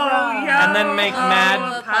Yo ho, yo and then make ho,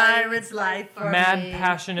 mad- pirate's life for mad me.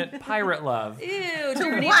 passionate pirate love. Ew,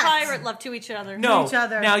 dirty what? pirate love to each other. No, each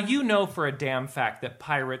other. now you know for a damn fact that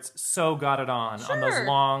pirates so got it on those Sure.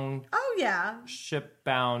 long Oh yeah.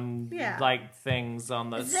 ship-bound Yeah. like things on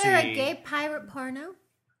the Is sea. there a gay pirate porno?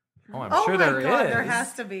 Oh, I'm Oh sure my there God, is. there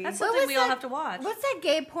has to be. That's What something was we all that- have to watch. What's that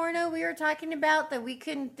gay porno we were talking about that we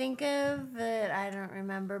couldn't think of that I don't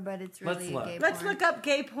remember, but it's Let's really look. gay Let's porn. look up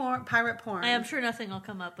gay porn, pirate porn. I am sure nothing will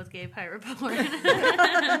come up with gay pirate porn.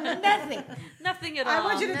 Nothing. Nothing at all. I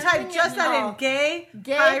want you to Nothing type just at that all. in gay,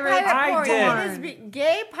 Gay pirate, I porn. did. It is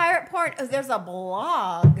gay pirate porn. Oh, there's a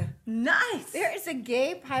blog. Nice. There is a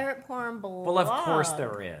gay pirate porn blog. Well, of course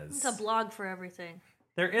there is. It's a blog for everything.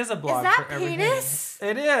 There is a blog that for everything. penis?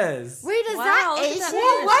 It is. Wait, is Wow, that look at Asian? that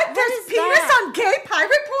Whoa, what? What There's is penis that? on gay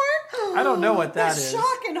pirate porn? I don't know what that That's is.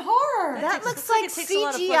 shock and horror. That takes- looks looks like like it takes a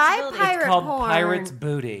lot of CGI flexibility. pirate It's called porn. Pirate's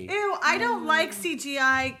Booty. Ew, I don't like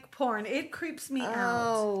CGI porn. It creeps me out.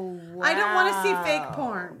 Oh, wow. I don't want to see fake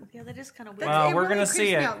porn. Yeah, that is kind of weird. Well, It we're really gonna creeps see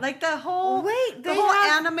me it. out. Like the whole Wait, the they whole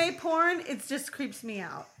have- anime porn, it just creeps me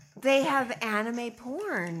out. They have anime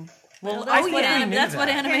porn. Well, that's I what already anime. knew That's what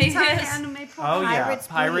that. anime Hentai is. anime porn. Oh yeah, Pirate's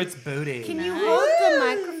Pirate's Booty. Can you hold the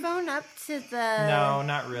microphone up to the? No,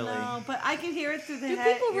 not really. No, but I can hear it through the Do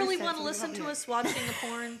head. people really ear want to sensors. listen to us watching the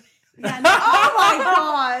porn? Yeah, no. Oh my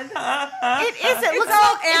god! It is. It It's looks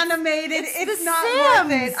all like it's- animated. it's It's the not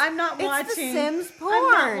Sims. worth it. I'm not It's the watching. Sims I'm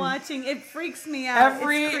not porn. watching. It freaks me out. It's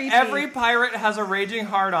Every creepy. pirate has a raging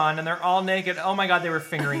hard on, and they're all naked. Oh my god, they were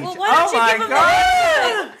fingering Well, each why other. don't Oh you my give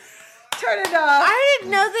them god! Turn it off. I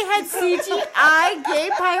didn't know they had CGI gay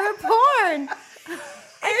pirate porn.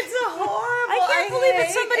 It's a horrible. I can't believe that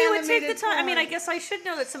hate somebody would take the animated time. I mean, I porn. guess I should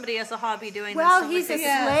know that somebody has a hobby doing Well, this. he's a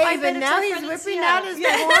Yeah. I slave, bet and it's now our he's friend whipping Lucia. out his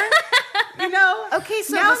Yeah. porn. You know. Okay,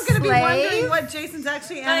 so now the I'm gonna be wondering slave. what Jason's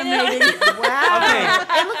actually I know. animating. Wow,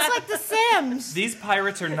 Okay. it looks like The Sims. These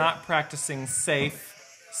pirates are not practicing safe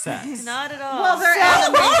sex. Not at all. Well, they're Oh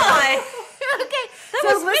animated. my! Okay, That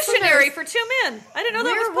so was missionary listeners, for two men. I didn't know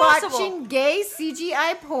that We're was possible. watching gay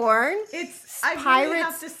CGI porn. It's. I really Pirates.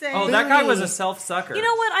 have to say. Oh, that guy was a Booty. self-sucker. You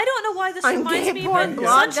know what? I don't know why this On reminds me, but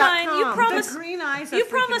gaypornblog.com. Sunshine, you the promised green eyes. Are you freaking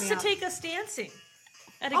promised me to out. take us dancing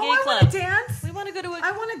at a Oh, gay I club. want to dance. We want to go to a.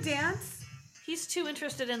 I want to dance. He's too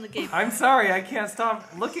interested in the gay. I'm sorry, I can't stop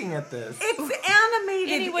looking at this. It's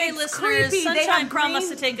animated. Anyway, it's listeners, creepy. They Sunshine have promised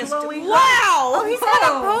green to take us to- glowing Wow! eyes. Oh, he's got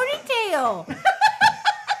a ponytail.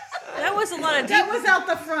 That was a lot of deep. That was out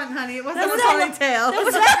the front, honey. It wasn't a was ponytail.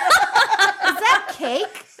 Is that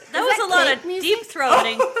cake? That Is was that a lot cake of music? deep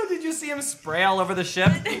throating. Did you see him spray all over the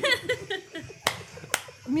ship?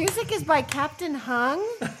 Music is by Captain Hung.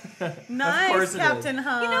 Nice, course it Captain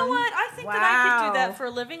Hung. You know what? I think that I could do Wow. that for a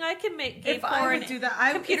living. I could make gay If porn. I would do that, if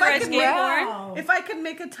I computerized could gay make- porn. If I could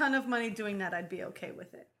make a ton of money doing that, I'd be okay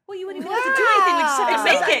with it. Well, you wouldn't even have to do anything. We just have to Wow.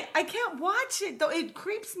 make it. I can't watch it though. It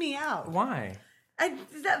creeps me out. Why?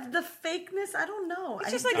 The fakeness. I don't know.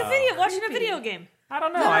 It's just like a video, watching a creepy. video game. I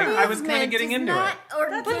don't know. I was kind of Movement getting is into not it.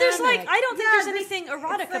 organic. But there's like, I don't think Yeah, there's this- anything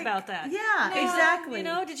erotic it's like- about that. Yeah, No, exactly. You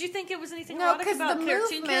know, did you think it was anything No, erotic because the about cartoon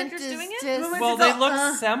movement characters is doing it? just. Well, they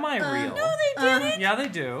look semi-real. No, they didn't. Yeah, they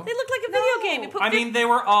do. They looked like a video game. You put I mean, they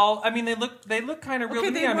were all. I mean, they look kind of real Okay,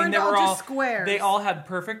 to me. they I mean, weren't they all were just all squares. They all had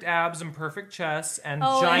perfect abs and perfect chests and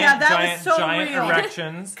Oh, giant, yeah, that was giant, so giant real.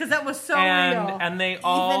 erections. Because that was so and real. and they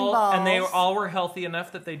all balls. all were healthy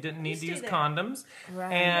enough that they didn't need to stay use there. condoms.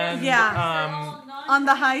 Right. And Yeah. On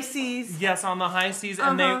the high seas. yes, on the high seas,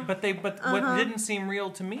 and Uh-huh. what didn't seem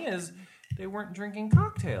real to me is they weren't drinking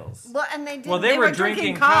cocktails. Well, and they did. Well, they were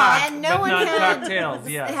drinking drinking cock, cock, and no but one not had, cocktails.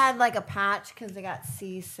 They Yes. had like a patch because they got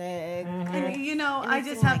seasick. And you know, I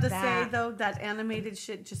Anything just have like to that. say though that animated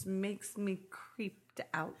shit just makes me creeped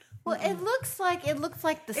out. Well, it looks like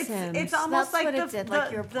The Sims. it's almost That's like what the- it did. the-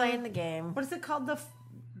 Like you were the- playing the game. What is it called?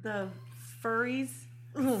 The furries.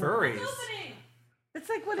 Furries. It's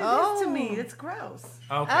like what it is to me. Oh. It's gross. Okay.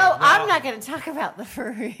 Oh, well, I'm not going to talk about the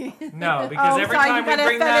furry. No, because every sorry, you time we got a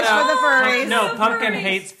bring that fetish up, for the furries. no, Pumpkin Furries.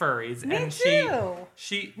 hates furries, Me and too.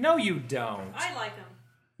 she. No, you don't. I like them.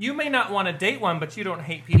 You may not want to date one, but you don't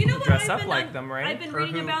hate people You know who what dress I've up been- like them, right? I've been Or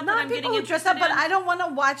reading who- about that. Not I'm getting people who dress up, interested but in. I don't want to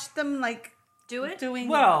watch them like Do it. doing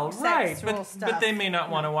Well, right, sexual stuff. but they may not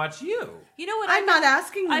want to watch you. You know what? I'm not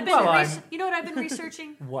asking you. I've been. Well, I'm- You know what I've been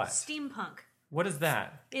researching? What? Steampunk. What is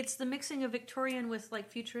that? It's the mixing of Victorian with like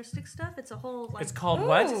futuristic stuff. It's a whole. Like, It's called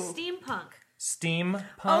what? steampunk. Steampunk.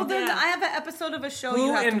 Oh, Yeah. I have an episode of a show you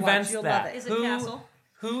Who have to watch. invents You'll that? love it. Is it who, Castle?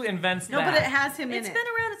 Who invents No, that? but it has him in It's it. been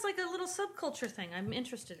around. It's like a little subculture thing. I'm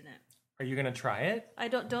interested in it. Are you gonna try it? I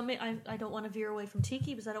don't want to veer away from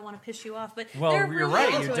Tiki because I don't want to piss you off. But Well, they're you're really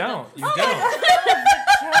right. into You it, don't. though. You Oh,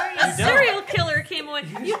 don't. Victoria's You don't. Serial killer came away.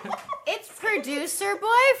 You, It's producer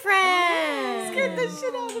boyfriend. Scared the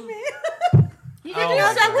shit out of me. You Oh didn't know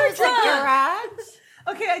my that was a God. garage?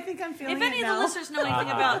 Okay, I think I'm feeling If any it of now. the listeners know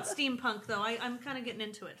anything about steampunk, though, I'm kind of getting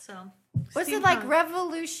into it. So Was it like Steampunk.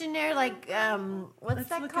 revolutionary? Like what's Let's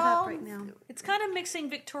that look called? it up right now. it's kind of mixing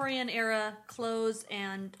Victorian era clothes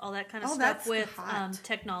and all that kind of Oh, stuff that's with hot.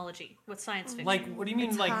 technology, with science fiction. Like, what do you mean,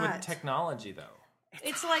 It's like hot. with technology though?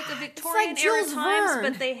 It's like the Victorian like era Jules times, Verne.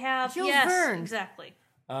 but they have Jules yes, Verne. exactly.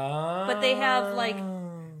 But they have, like,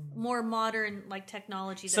 More modern like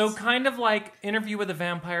technology. That's, So kind of like Interview with a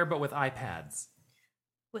Vampire, but with iPads.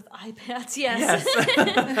 with iPads, yes. Was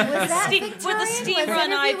that Steam- Victorian? with a steam Was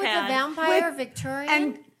run Interview with iPad. the Vampire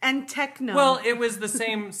Victorian? And techno. Well, it was the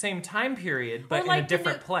same time period, but or like in a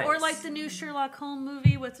different the new, place. Or like the new Sherlock Holmes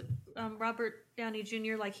movie with Robert Downey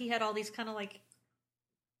Jr. Like he had all these kind of like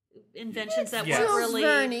inventions that Yes. weren't Jules really.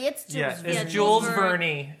 Verne. It's Jules yeah, Verne. it's Yeah, Jules Jules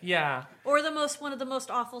Verne. Yeah, Or one of the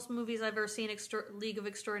most awful movies I've ever seen, League of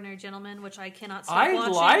Extraordinary Gentlemen, which I cannot stop I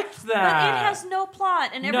watching. liked But that. it has no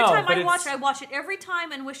plot, and every No, time but I watch it every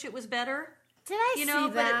time and wish it was better. Did I You see know,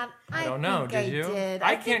 but that? I don't know. think Did you? Did.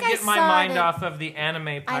 I think can't get my saw mind it. off of the anime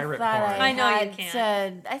I pirate thought porn. I know you had can't.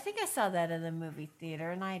 said- I think I saw that in the movie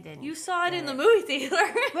theater, and I didn't. You saw it in the movie theater.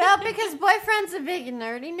 Well, because boyfriend's a big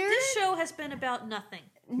nerdy nerd. This show has been about nothing.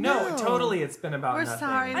 No, totally. It's been about We're nothing.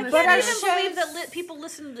 sorry. I But can't our even believe shows- that people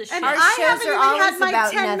listen to this And show. Our I shows haven't are even had always my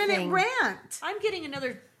about 10-minute nothing. rant. I'm getting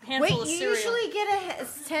another Wait, handful you of cereal. usually get a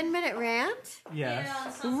 10-minute rant? Yes. Yeah,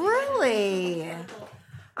 something Really?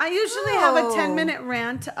 I usually have a Oh. 10-minute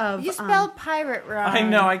rant of. You spelled pirate wrong. I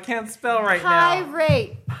know. I can't spell right now.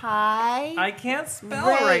 Pirate. Pie. I can't spell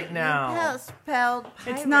right You now. spelled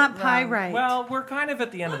pirate It's not wrong. pyrite. Well, we're kind of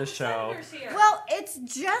at the end of the show. Senators here. Well, it's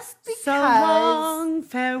just because. So long,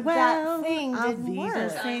 farewell. that thing Auf didn't work.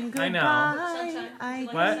 Wiedersehen, I know. goodbye. Sunshine, I would you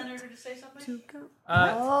like What? the senator to say something? to go.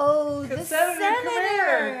 Oh, the Senator, come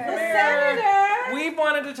here. Come here. Senator. We've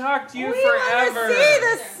wanted to talk to you We forever. want to see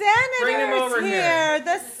the senator. Bring him over here.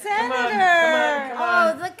 The Come on, senator. come on,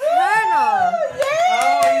 Oh, the colonel.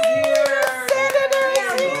 Oh, he's here. Senator's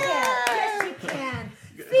Yeah, we here. can. Yes, you can.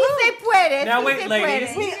 Si se puede. Now si wait, se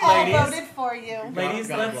ladies. puede. We all Ladies. voted for you. Ladies,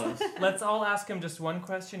 God let's all ask him just one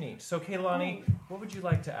question each. So, Kaylani, what would you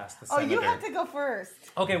like to ask the Oh, senator? you have to go first.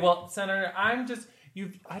 Okay, well, Senator, I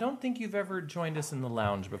don't think you've ever joined us in the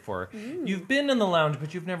lounge before. You've been in the lounge,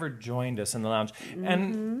 but you've never joined us in the lounge.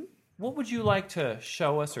 And what would you like to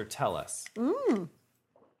show us or tell us?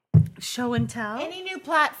 Show and tell. Any new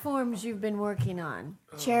platforms you've been working on?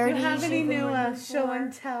 Charities. Do you have any you've been new working show for?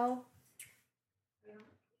 and tell?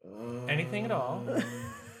 Anything at all?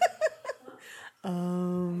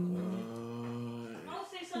 I'll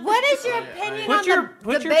say something. What is your opinion on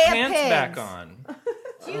Put the your Bay of pants Pigs? back on.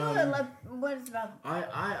 Do you what is about?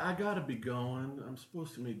 I gotta be going. I'm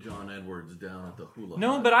supposed to meet John Edwards down at the Hula.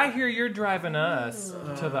 No, Hut. but I hear you're driving us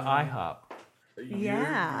to the IHOP.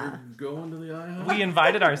 Yeah. You're going to the IHOP? We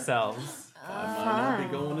invited ourselves. I might not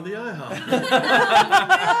be going to the IHOP.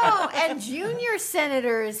 Oh, and Junior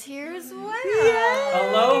Senator is here as well.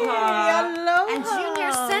 Aloha. Aloha. And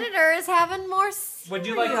Junior Senator is having more. Would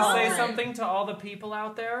you like to say Cereal. something to all the people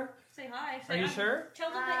out there? Say hi. Are Say you hi. sure?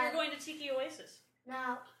 Tell them that you're going to Tiki Oasis.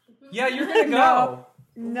 No. Yeah, you're gonna go.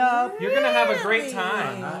 No. You're gonna have a great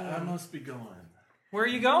time. I must be going. Where are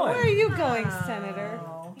you going? Where are you going, Senator?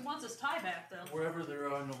 He wants his tie back though. Wherever there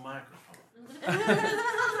are no microphones.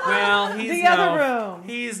 Well, he's The no, other room.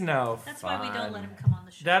 He's no That's fun. why we don't let him come on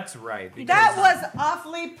the show. That's right. because- That was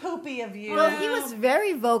awfully poopy of you. Well, he was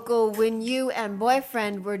very vocal when you and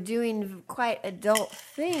boyfriend were doing quite adult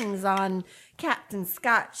things on Captain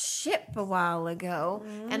Scott's ship a while ago,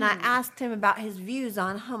 and I asked him about his views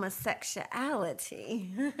on homosexuality.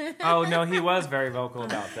 Oh no, he was very vocal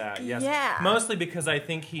about that. Yes. Yeah. Mostly because I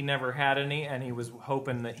think he never had any, and he was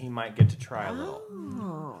hoping that he might get to try a little.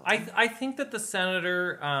 Oh. I think that the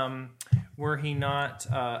senator, were he not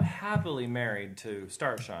happily married to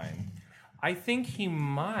Starshine, I think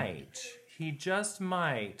he just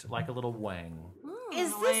might like a little wang.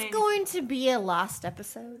 Is this going to be a lost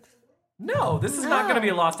episode? No, this is not going to be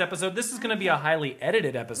a lost episode. This is going to be a highly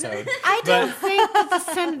edited episode. I don't think that the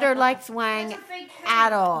senator likes Wang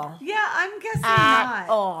at all. Yeah, I'm guessing At not.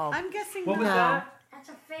 all. I'm guessing What was not. that? That's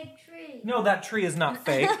a fake tree. No, that tree is not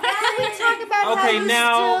fake. Can we talk about Okay, how you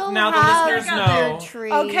now- still now the have listeners your know.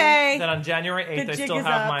 tree? Okay. That on January 8th, The I jig still is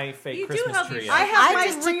have up. my fake You do Christmas have tree. your- I up. have I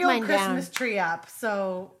just my took real mine down. Christmas tree up,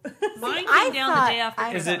 so Mine I came down the thought day after.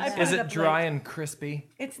 I- Is it I put is it it up dry late. and crispy?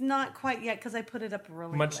 it's not quite yet because I put it up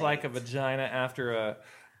really Much late. like a vagina after a.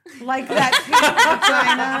 Like that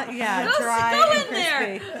vagina, yeah, dry go and in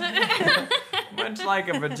there. crispy. Much like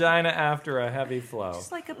a vagina after a heavy flow.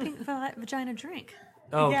 It's like a pink vagina drink.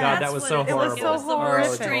 Oh Yeah, God, that That's was what so it horrible. was. It was the worst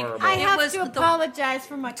Oh, it's drink. horrible. I It have was to the- apologize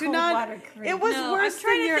for my Do cold not. water cream. It was No, worse I'm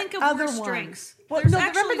trying than to your think of other worse one. drinks. Well, There's no,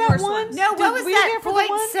 actually remember that worse one? ones. No, Did what was we that? hear from the one?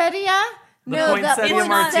 Poinsettia? The No, poinsettia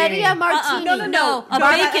poinsettia martini. martini. No. A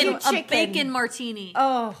Barbecue bacon, chicken. a bacon martini.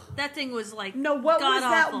 Oh That thing was like no! What was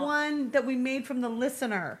that god-awful. one that we made from the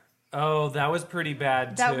listener? Oh, that was pretty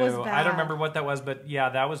bad too. That was I bad. don't remember what that was, but yeah,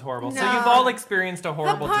 that was horrible. So No. you've all experienced a The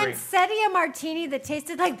horrible drink. poinsettia martini that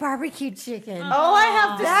tasted like barbecue chicken. All I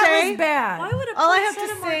have to that say, was bad. Why would a All I have to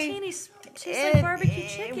poinsettia say- martini taste like barbecue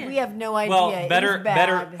chicken? We have no idea. Well, It better, was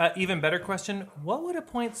bad. even better question. What would a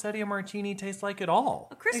poinsettia martini taste like at all?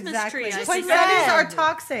 a Christmas exactly. tree. I Just think. red. Poinsettias are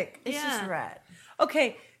toxic. It's just Yeah. red.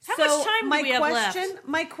 Okay, How so much time do my we have left? question,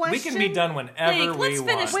 my question, We can be done whenever Hank, we let's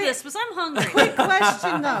want. finish this because I'm hungry. Quick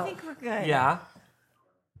question I though. think we're good. Yeah.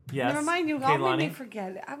 Yes. Never mind, you all made Kaylani? me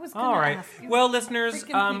forget. I was going All to right. ask you. Well, listeners,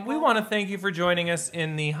 freaking we people. want to thank you for joining us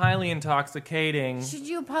in the highly intoxicating Should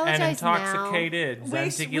you and apologize now? intoxicated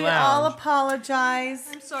Zantiki we all Lounge. apologize.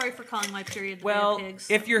 I'm sorry for calling my period the Well, Bay of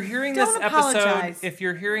Pigs. if you're hearing Don't this episode, apologize.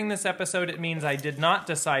 it means I did not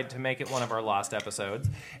decide to make it one of our lost episodes.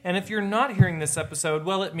 And if you're not hearing this episode,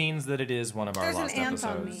 well, it means that it is one of our There's an lost ant episodes.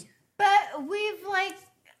 on me. But we've I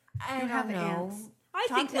You have don't know. ants. I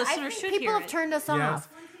think listeners should people hear have it. turned us Yeah. off.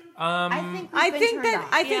 Um, I think I we've been think turned that off.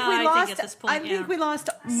 I think Yeah, we I think lost. at this point, I think yeah. we lost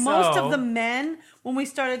most So- of the men when we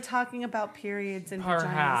started talking about periods and vaginas.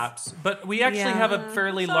 Perhaps. But we actually Yeah. have a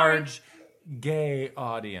fairly Sorry. large gay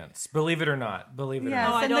audience. Believe it or not. Believe it Yes,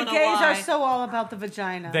 or Oh, I not. and don't the know gays why. are so all about the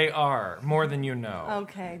vagina. They are, more than you know.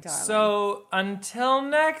 Okay, darling. So until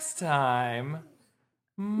next time,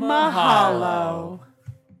 mahalo.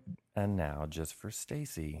 And now, just for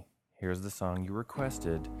Stacy, here's the song you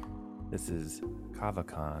requested. This is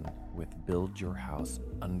Kavakan with Build Your House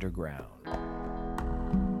Underground.